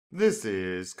This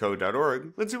is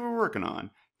code.org. Let's see what we're working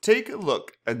on. Take a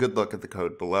good look at the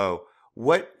code below.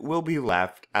 What will be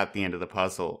left at the end of the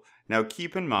puzzle? Now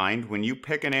keep in mind, when you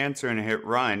pick an answer and hit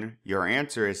run, your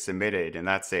answer is submitted and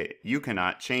that's it. You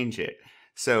cannot change it.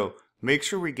 So make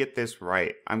sure we get this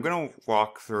right. I'm going to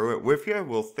walk through it with you.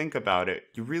 We'll think about it.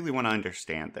 You really want to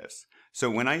understand this. So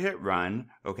when I hit run,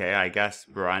 okay, I guess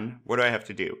run, what do I have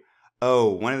to do? Oh,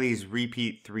 one of these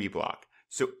repeat 3 block.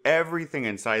 So everything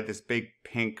inside this big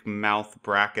pink mouth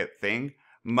bracket thing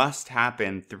must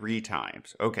happen 3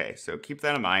 times. Okay, so keep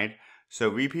that in mind. So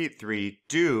repeat 3,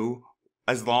 do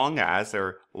as long as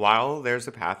or while there's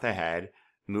a path ahead,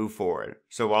 move forward.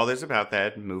 So while there's a path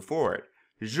ahead, move forward.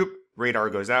 Zoop, radar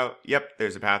goes out. Yep,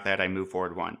 there's a path ahead, I move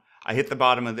forward 1. I hit the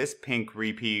bottom of this pink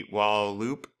repeat while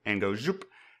loop and go zoop.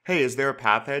 Hey, is there a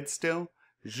path ahead still?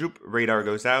 Zoop, radar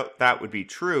goes out. That would be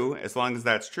true. As long as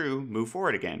that's true, move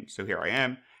forward again. So here I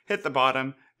am. Hit the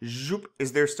bottom. Zoop,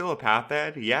 is there still a path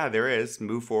ahead? Yeah, there is.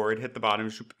 Move forward, hit the bottom,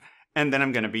 zoop. And then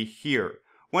I'm going to be here.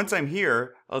 Once I'm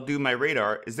here, I'll do my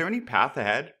radar. Is there any path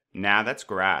ahead? Nah, that's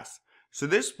grass. So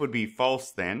this would be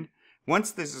false then.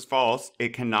 Once this is false,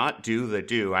 it cannot do the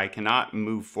do. I cannot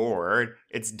move forward.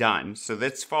 It's done. So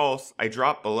that's false. I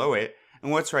drop below it.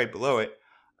 And what's right below it?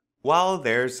 While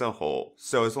there's a hole.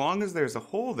 So as long as there's a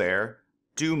hole there,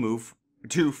 do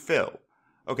fill.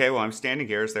 Okay, well, I'm standing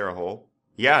here. Is there a hole?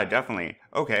 Yeah, definitely.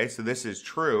 Okay, so this is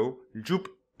true. Zoop,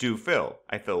 do fill.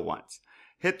 I fill once.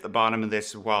 Hit the bottom of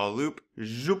this while loop.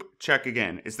 Zoop, check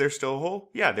again. Is there still a hole?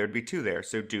 Yeah, there'd be 2 there,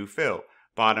 so do fill.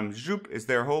 Bottom, zoop, is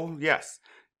there a hole? Yes.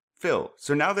 Fill.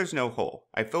 So now there's no hole.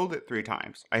 I filled it 3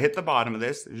 times. I hit the bottom of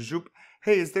this. Zoop.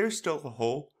 Hey, is there still a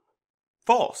hole?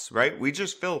 False, right? We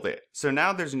just filled it. So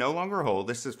now there's no longer a hole.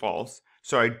 This is false.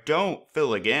 So I don't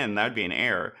fill again. That'd be an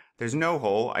error. There's no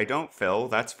hole. I don't fill.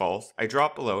 That's false. I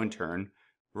drop below and turn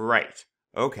right.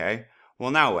 Okay. Well,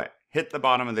 now what? Hit the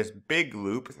bottom of this big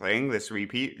loop thing, this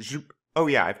repeat. Zoop. Oh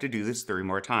yeah, I have to do this 3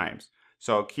 more times.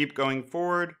 So I'll keep going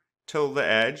forward till the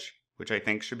edge, which I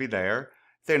think should be there.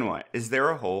 Then what? Is there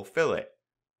a hole? Fill it.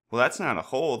 Well, that's not a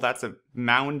hole. That's a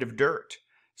mound of dirt.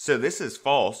 So this is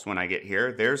false when I get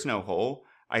here. There's no hole.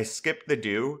 I skip the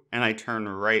do and I turn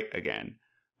right again.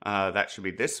 That should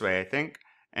be this way, I think.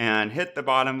 And hit the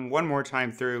bottom 1 more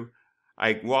time through.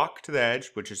 I walk to the edge,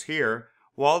 which is here.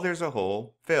 While there's a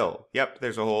hole, fill. Yep,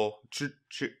 there's a hole.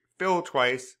 Fill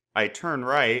twice. I turn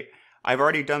right. I've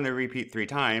already done the repeat 3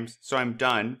 times, so I'm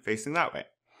done facing that way.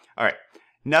 All right.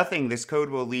 Nothing. This code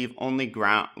will leave only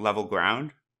level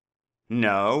ground.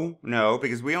 No,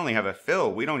 because we only have a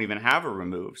fill. We don't even have a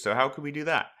remove. So how could we do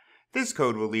that? This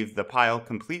code will leave the pile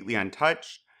completely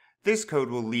untouched. This code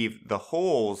will leave the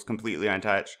holes completely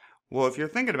untouched. Well, if you're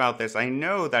thinking about this, I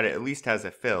know that it at least has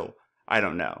a fill. I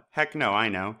don't know. Heck no, I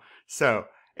know. So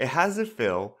it has a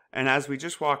fill, and as we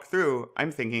just walk through,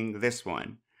 I'm thinking this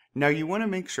one. Now you want to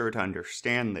make sure to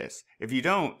understand this. If you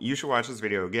don't, you should watch this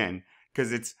video again,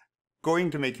 because it's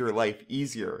going to make your life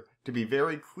easier to be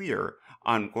very clear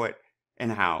on what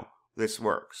and how this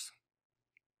works.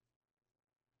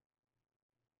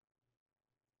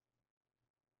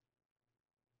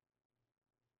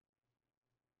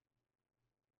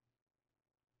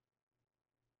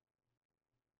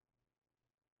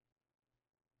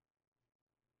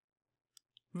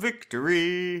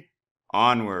 Victory!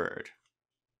 Onward!